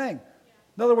same thing.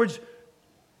 In other words,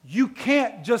 you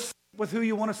can't just sleep with who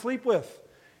you want to sleep with.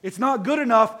 It's not good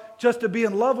enough just to be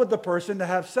in love with the person to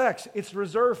have sex. It's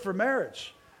reserved for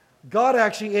marriage. God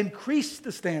actually increased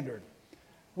the standard.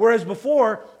 Whereas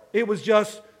before, it was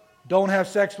just don't have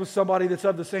sex with somebody that's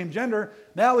of the same gender.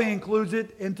 Now he includes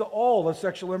it into all of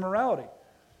sexual immorality.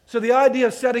 So the idea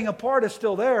of setting apart is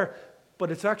still there,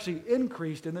 but it's actually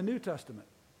increased in the New Testament.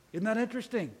 Isn't that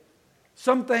interesting?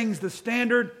 Some things, the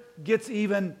standard gets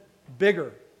even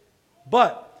bigger.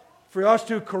 But for us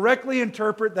to correctly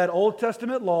interpret that Old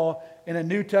Testament law in a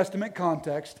New Testament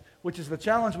context, which is the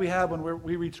challenge we have when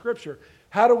we read Scripture,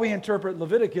 how do we interpret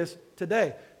Leviticus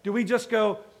today? Do we just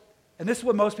go, and this is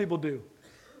what most people do,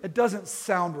 it doesn't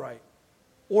sound right,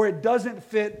 or it doesn't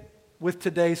fit with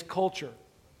today's culture.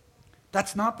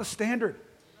 That's not the standard.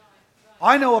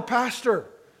 I know a pastor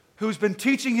who's been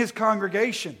teaching his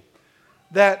congregation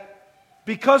that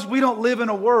because we don't live in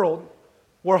a world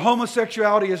where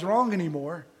homosexuality is wrong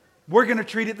anymore, we're going to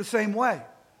treat it the same way.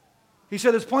 He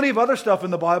said there's plenty of other stuff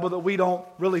in the Bible that we don't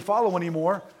really follow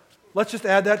anymore. Let's just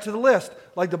add that to the list.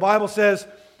 Like the Bible says,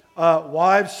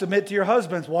 wives, submit to your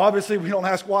husbands. Well, obviously we don't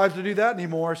ask wives to do that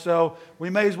anymore, so we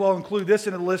may as well include this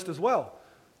in the list as well.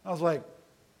 I was like,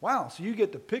 wow, so you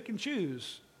get to pick and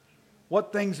choose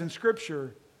what things in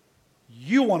Scripture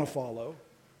you want to follow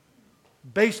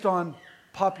based on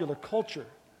popular culture.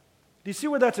 Do you see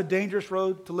where that's a dangerous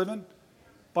road to live in?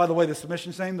 By the way, the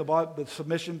submission thing,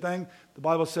 the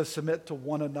Bible says submit to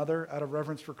one another out of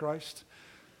reverence for Christ.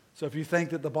 So if you think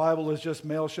that the Bible is just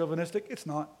male chauvinistic, it's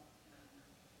not.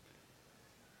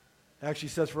 It actually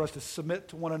says for us to submit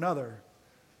to one another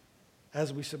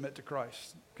as we submit to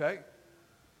Christ. Okay?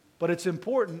 But it's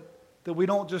important that we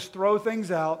don't just throw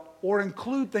things out or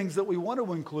include things that we want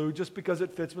to include just because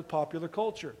it fits with popular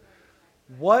culture.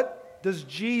 What does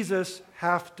Jesus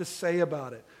have to say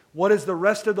about it? What does the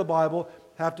rest of the Bible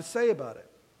have to say about it?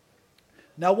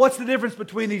 Now, what's the difference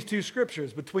between these two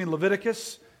scriptures, between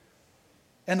Leviticus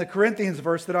and the Corinthians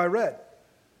verse that I read?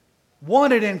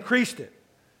 One, it increased it.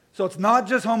 So it's not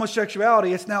just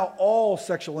homosexuality, it's now all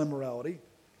sexual immorality.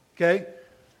 Okay?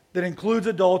 That includes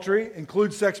adultery,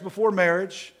 includes sex before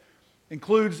marriage,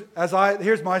 includes,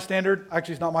 here's my standard.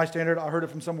 Actually, it's not my standard. I heard it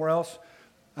from somewhere else.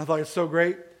 I thought it's so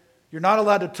great. You're not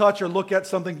allowed to touch or look at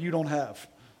something you don't have.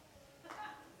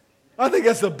 I think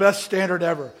that's the best standard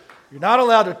ever. You're not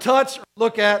allowed to touch or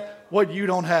look at what you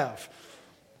don't have.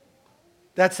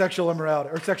 That's sexual immorality,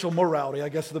 or sexual morality, I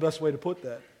guess is the best way to put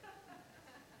that.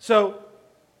 So,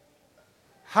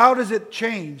 how does it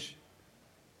change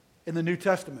in the New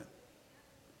Testament?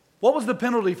 What was the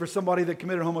penalty for somebody that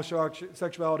committed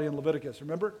homosexuality in Leviticus?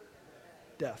 Remember?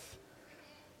 Death.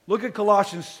 Look at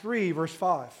Colossians 3, verse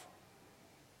 5.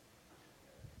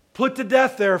 Put to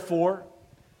death, therefore,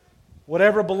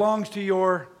 whatever belongs to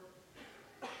your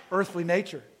earthly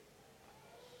nature.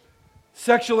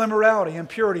 Sexual immorality,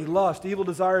 impurity, lust, evil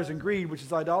desires, and greed, which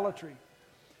is idolatry.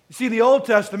 You see, in the Old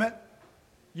Testament,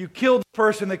 you killed the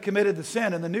person that committed the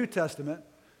sin. In the New Testament,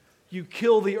 you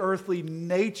kill the earthly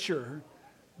nature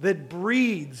that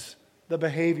breeds the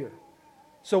behavior.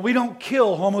 So we don't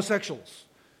kill homosexuals.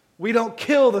 We don't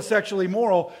kill the sexually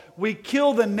immoral. We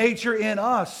kill the nature in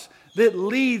us that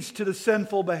leads to the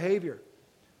sinful behavior.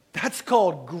 That's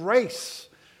called grace.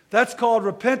 That's called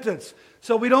repentance.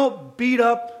 So we don't beat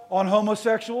up on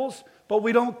homosexuals, but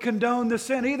we don't condone the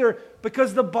sin either,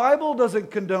 because the Bible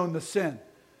doesn't condone the sin.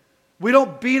 We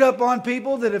don't beat up on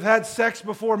people that have had sex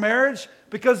before marriage,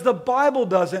 because the Bible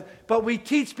doesn't, but we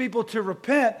teach people to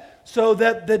repent so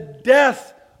that the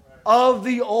death of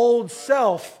the old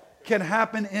self can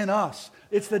happen in us.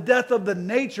 It's the death of the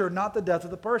nature, not the death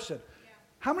of the person.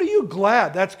 How many of you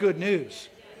glad that's good news?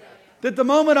 That the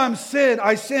moment I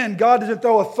sin, God doesn't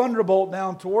throw a thunderbolt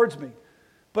down towards me.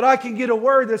 But I can get a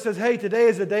word that says, hey, today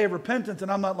is a day of repentance.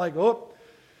 And I'm not like, oh,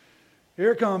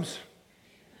 here it comes.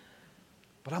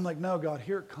 But I'm like, no, God,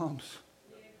 here it comes.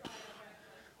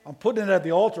 I'm putting it at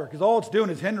the altar because all it's doing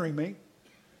is hindering me.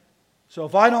 So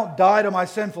if I don't die to my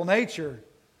sinful nature,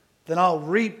 then I'll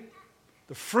reap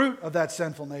the fruit of that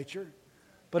sinful nature.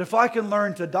 But if I can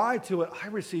learn to die to it, I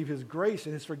receive His grace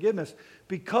and His forgiveness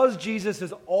because Jesus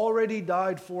has already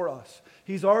died for us.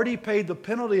 He's already paid the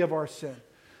penalty of our sin.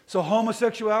 So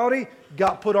homosexuality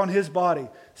got put on His body.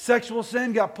 Sexual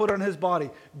sin got put on His body.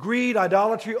 Greed,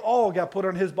 idolatry, all got put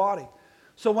on His body.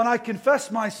 So when I confess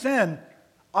my sin,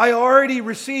 I already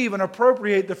receive and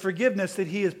appropriate the forgiveness that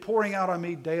He is pouring out on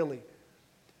me daily.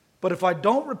 But if I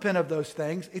don't repent of those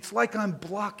things, it's like I'm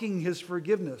blocking His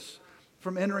forgiveness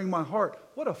from entering my heart.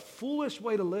 What a foolish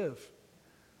way to live.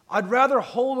 I'd rather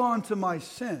hold on to my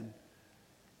sin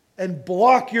and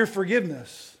block your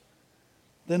forgiveness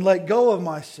than let go of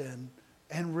my sin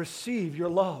and receive your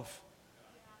love.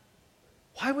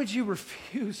 Why would you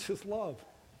refuse His love?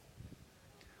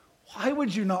 Why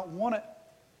would you not want it?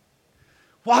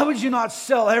 Why would you not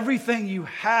sell everything you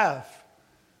have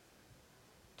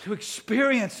to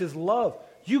experience His love?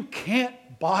 You can't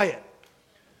buy it.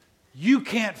 You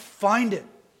can't find it.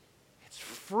 It's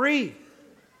free.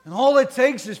 And all it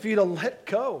takes is for you to let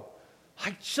go.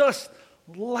 Just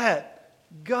let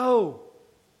go.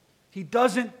 He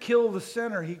doesn't kill the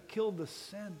sinner. He killed the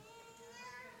sin.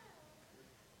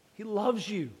 He loves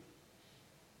you.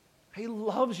 He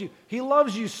loves you. He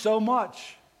loves you so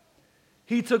much.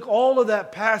 He took all of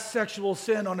that past sexual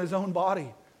sin on His own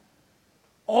body.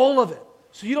 All of it.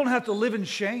 So you don't have to live in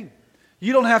shame.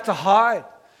 You don't have to hide.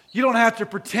 You don't have to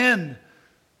pretend.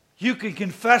 You can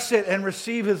confess it and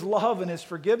receive His love and His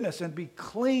forgiveness and be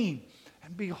clean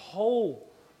and be whole.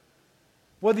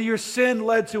 Whether your sin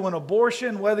led to an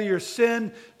abortion, whether your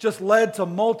sin just led to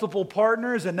multiple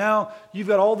partners, and now you've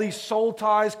got all these soul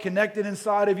ties connected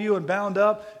inside of you and bound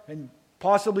up and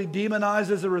possibly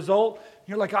demonized as a result.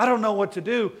 You're like, I don't know what to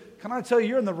do. Can I tell you,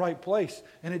 you're in the right place.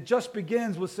 And it just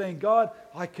begins with saying, God,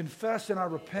 I confess and I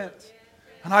repent.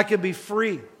 And I can be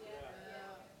free.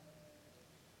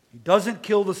 He doesn't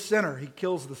kill the sinner. He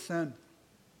kills the sin.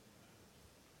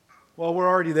 Well, we're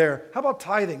already there. How about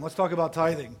tithing? Let's talk about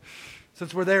tithing.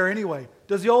 Since we're there anyway.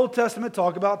 Does the Old Testament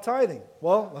talk about tithing?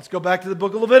 Well, let's go back to the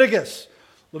book of Leviticus.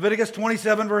 Leviticus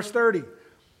 27 verse 30.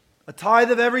 A tithe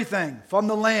of everything from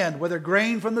the land, whether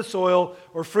grain from the soil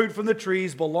or fruit from the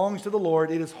trees, belongs to the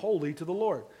Lord. It is holy to the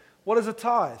Lord. What is a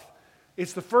tithe?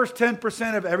 It's the first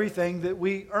 10% of everything that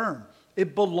we earn.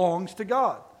 It belongs to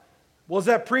God. Well, is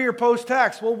that pre or post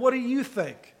tax? Well, what do you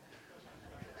think?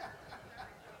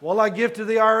 Well, I give to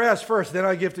the IRS first, then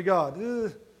I give to God.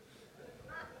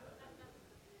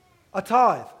 A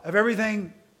tithe of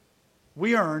everything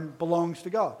we earn belongs to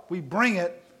God. We bring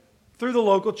it through the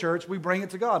local church. We bring it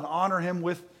to God and honor Him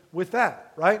with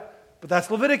that, right? But that's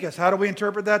Leviticus. How do we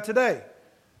interpret that today?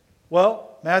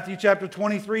 Well, Matthew chapter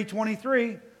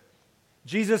 23,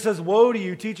 Jesus says, woe to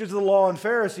you, teachers of the law and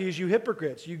Pharisees, you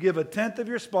hypocrites. You give a tenth of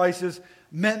your spices,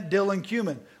 mint, dill, and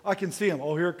cumin. I can see them.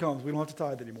 Oh, here it comes. We don't have to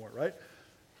tithe anymore, right?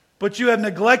 But you have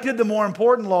neglected the more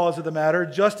important laws of the matter,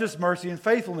 justice, mercy, and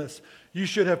faithfulness. You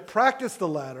should have practiced the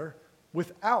latter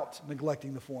without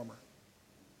neglecting the former.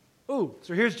 Ooh,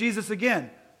 so here's Jesus again.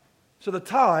 So the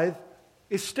tithe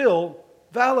is still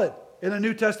valid in a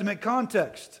New Testament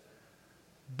context,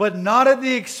 but not at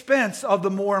the expense of the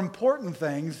more important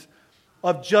things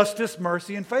of justice,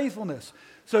 mercy, and faithfulness.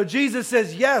 So Jesus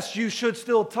says, yes, you should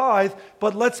still tithe,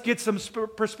 but let's get some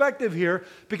perspective here,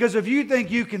 because if you think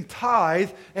you can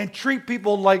tithe and treat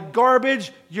people like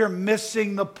garbage, you're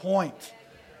missing the point.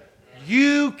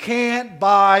 You can't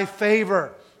buy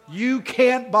favor. You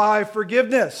can't buy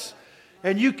forgiveness.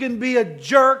 And you can be a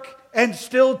jerk and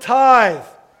still tithe.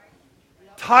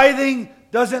 Tithing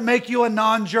doesn't make you a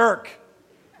non-jerk.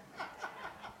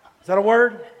 Is that a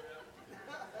word?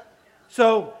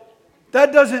 So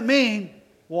that doesn't mean,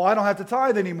 well, I don't have to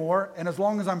tithe anymore, and as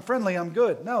long as I'm friendly, I'm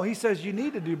good. No, he says you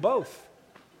need to do both.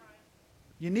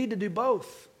 You need to do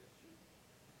both.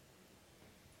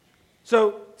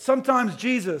 So sometimes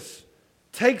Jesus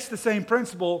takes the same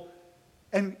principle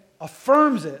and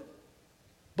affirms it,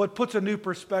 but puts a new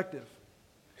perspective.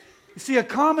 You see, a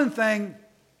common thing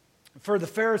for the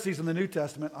Pharisees in the New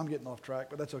Testament, I'm getting off track,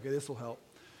 but that's okay, this will help,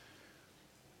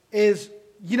 is,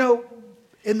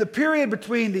 in the period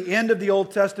between the end of the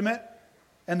Old Testament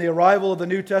and the arrival of the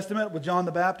New Testament with John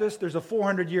the Baptist, there's a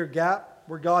 400-year gap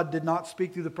where God did not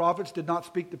speak through the prophets, did not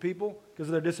speak to people because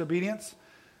of their disobedience.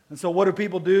 And so what do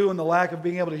people do in the lack of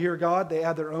being able to hear God? They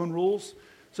add their own rules.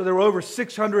 So there were over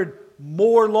 600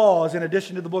 more laws in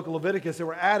addition to the book of Leviticus that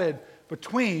were added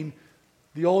between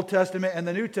the Old Testament and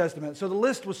the New Testament. So the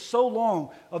list was so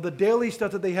long of the daily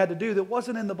stuff that they had to do that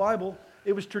wasn't in the Bible.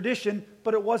 It was tradition,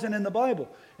 but it wasn't in the Bible.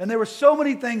 And there were so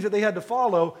many things that they had to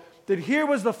follow that here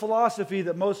was the philosophy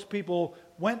that most people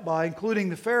went by, including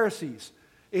the Pharisees.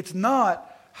 It's not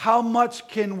how much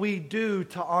can we do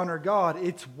to honor God.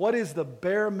 It's what is the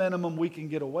bare minimum we can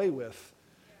get away with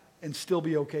and still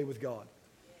be okay with God.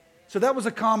 So that was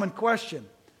a common question.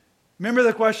 Remember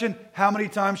the question, how many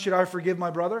times should I forgive my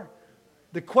brother?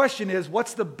 The question is,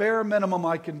 what's the bare minimum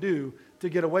I can do to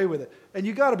get away with it? And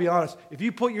you got to be honest, if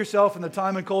you put yourself in the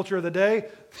time and culture of the day,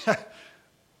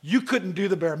 you couldn't do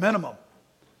the bare minimum.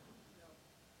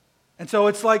 And so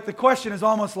it's like the question is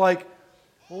almost like,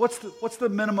 well, what's the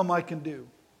minimum I can do?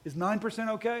 Is 9%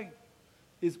 okay?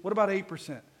 What about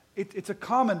 8%? It's a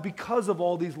common because of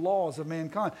all these laws of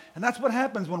mankind. And that's what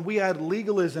happens when we add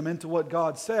legalism into what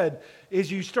God said,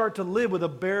 is you start to live with a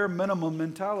bare minimum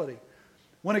mentality.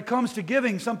 When it comes to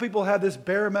giving, some people have this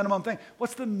bare minimum thing.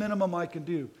 What's the minimum I can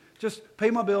do? Just pay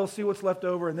my bills, see what's left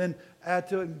over, and then add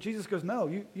to it. And Jesus goes,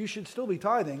 no, you should still be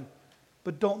tithing,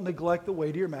 but don't neglect the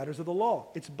weightier matters of the law.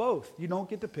 It's both. You don't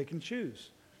get to pick and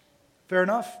choose. Fair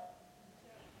enough?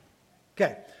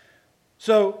 Okay.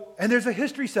 So, and there's a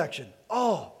history section.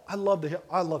 Oh, I love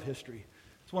history.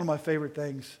 It's one of my favorite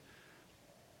things.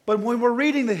 But when we're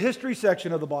reading the history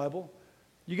section of the Bible,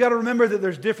 you got to remember that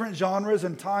there's different genres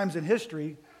and times in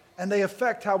history, and they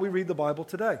affect how we read the Bible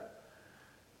today.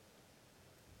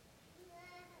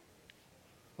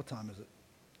 What time is it?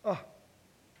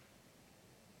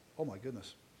 Oh my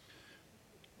goodness.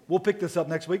 We'll pick this up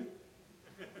next week.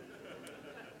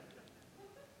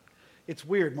 It's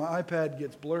weird. My iPad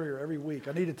gets blurrier every week.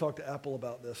 I need to talk to Apple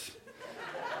about this.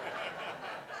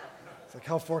 It's like,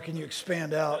 how far can you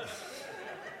expand out?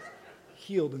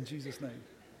 Healed in Jesus' name.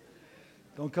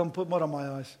 Don't come put mud on my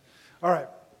eyes. All right.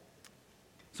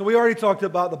 So we already talked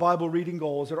about the Bible reading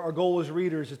goals. That our goal as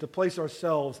readers is to place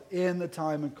ourselves in the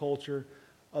time and culture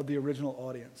of the original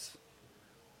audience.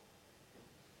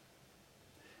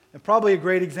 And probably a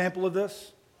great example of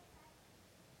this,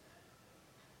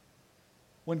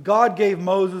 when God gave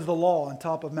Moses the law on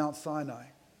top of Mount Sinai,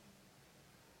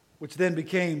 which then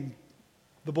became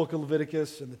the book of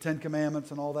Leviticus and the Ten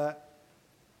Commandments and all that.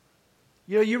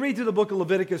 You know, you read through the book of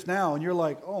Leviticus now and you're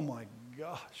like, oh my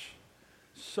gosh,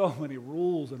 so many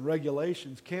rules and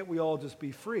regulations. Can't we all just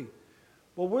be free?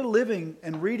 Well, we're living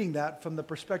and reading that from the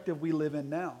perspective we live in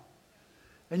now.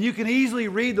 And you can easily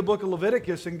read the book of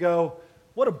Leviticus and go,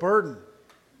 what a burden.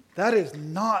 That is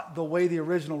not the way the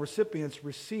original recipients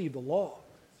received the law.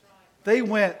 They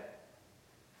went,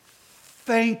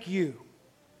 thank you.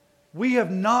 We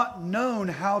have not known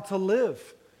how to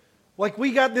live. Like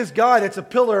we got this guy that's a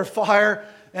pillar of fire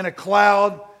and a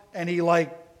cloud, and he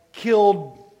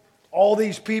killed all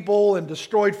these people and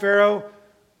destroyed Pharaoh.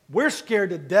 We're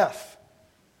scared to death.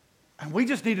 And we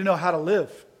just need to know how to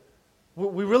live.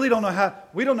 We really don't know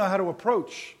how to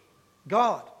approach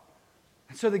God.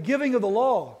 And so the giving of the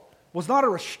law was not a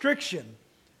restriction.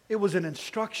 It was an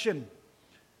instruction.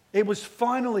 It was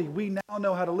finally, we now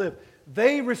know how to live.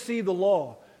 They received the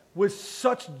law with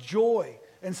such joy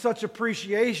and such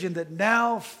appreciation that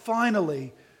now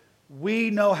finally we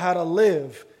know how to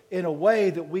live in a way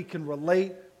that we can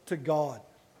relate to God.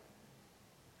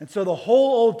 And so the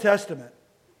whole Old Testament,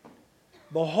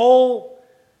 the whole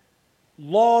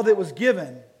law that was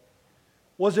given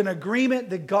was an agreement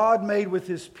that God made with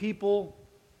His people,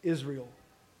 Israel.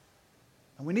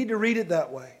 And we need to read it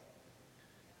that way.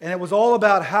 And it was all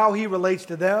about how He relates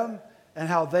to them and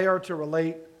how they are to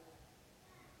relate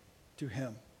to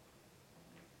Him.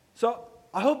 So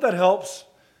I hope that helps.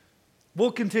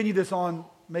 We'll continue this on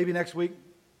maybe next week.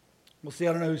 We'll see.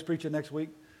 I don't know who's preaching next week.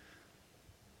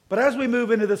 But as we move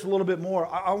into this a little bit more,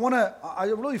 I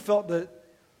really felt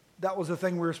that was the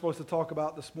thing we were supposed to talk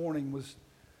about this morning, was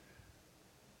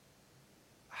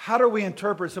how do we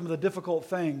interpret some of the difficult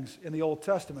things in the Old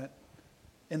Testament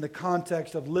in the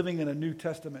context of living in a New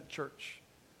Testament church?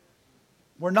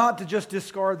 We're not to just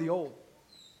discard the old.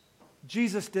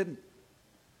 Jesus didn't.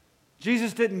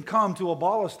 Jesus didn't come to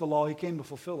abolish the law. He came to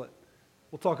fulfill it.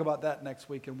 We'll talk about that next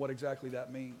week and what exactly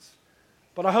that means.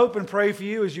 But I hope and pray for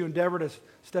you as you endeavor to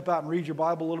step out and read your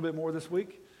Bible a little bit more this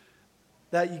week,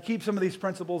 that you keep some of these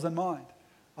principles in mind.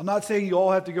 I'm not saying you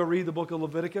all have to go read the book of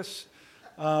Leviticus,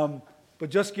 but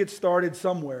just get started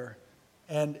somewhere,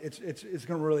 and it's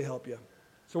going to really help you.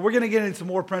 So we're going to get into some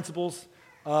more principles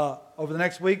over the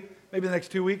next week, maybe the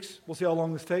next 2 weeks. We'll see how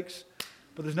long this takes.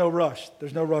 But there's no rush.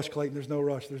 There's no rush, Clayton. There's no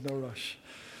rush. There's no rush.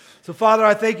 So, Father,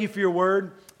 I thank you for your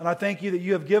word, and I thank you that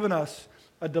you have given us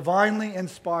a divinely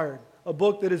inspired, a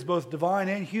book that is both divine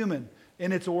and human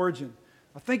in its origin.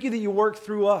 I thank you that you work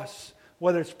through us,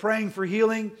 whether it's praying for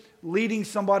healing, leading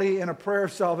somebody in a prayer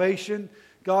of salvation,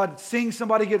 God, seeing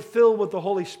somebody get filled with the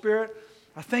Holy Spirit.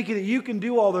 I thank you that you can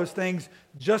do all those things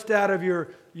just out of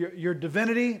your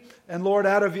divinity and, Lord,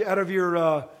 out of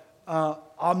your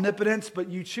omnipotence, but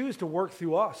you choose to work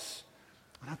through us.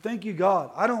 And I thank you,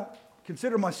 God. I don't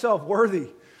consider myself worthy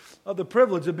of the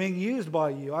privilege of being used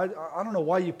by you. I don't know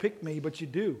why you picked me, but you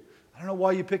do. I don't know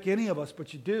why you pick any of us,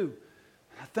 but you do.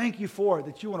 I thank you for it,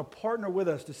 that you want to partner with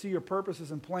us to see your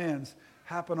purposes and plans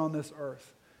happen on this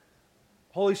earth.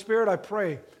 Holy Spirit, I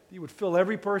pray that you would fill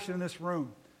every person in this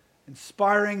room,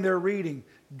 inspiring their reading,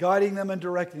 guiding them and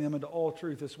directing them into all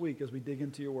truth this week as we dig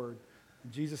into your word.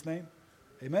 In Jesus' name,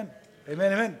 amen.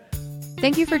 Amen, amen.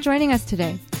 Thank you for joining us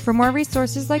today. For more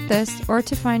resources like this, or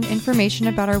to find information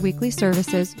about our weekly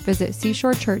services, visit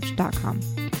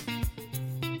seashorechurch.com.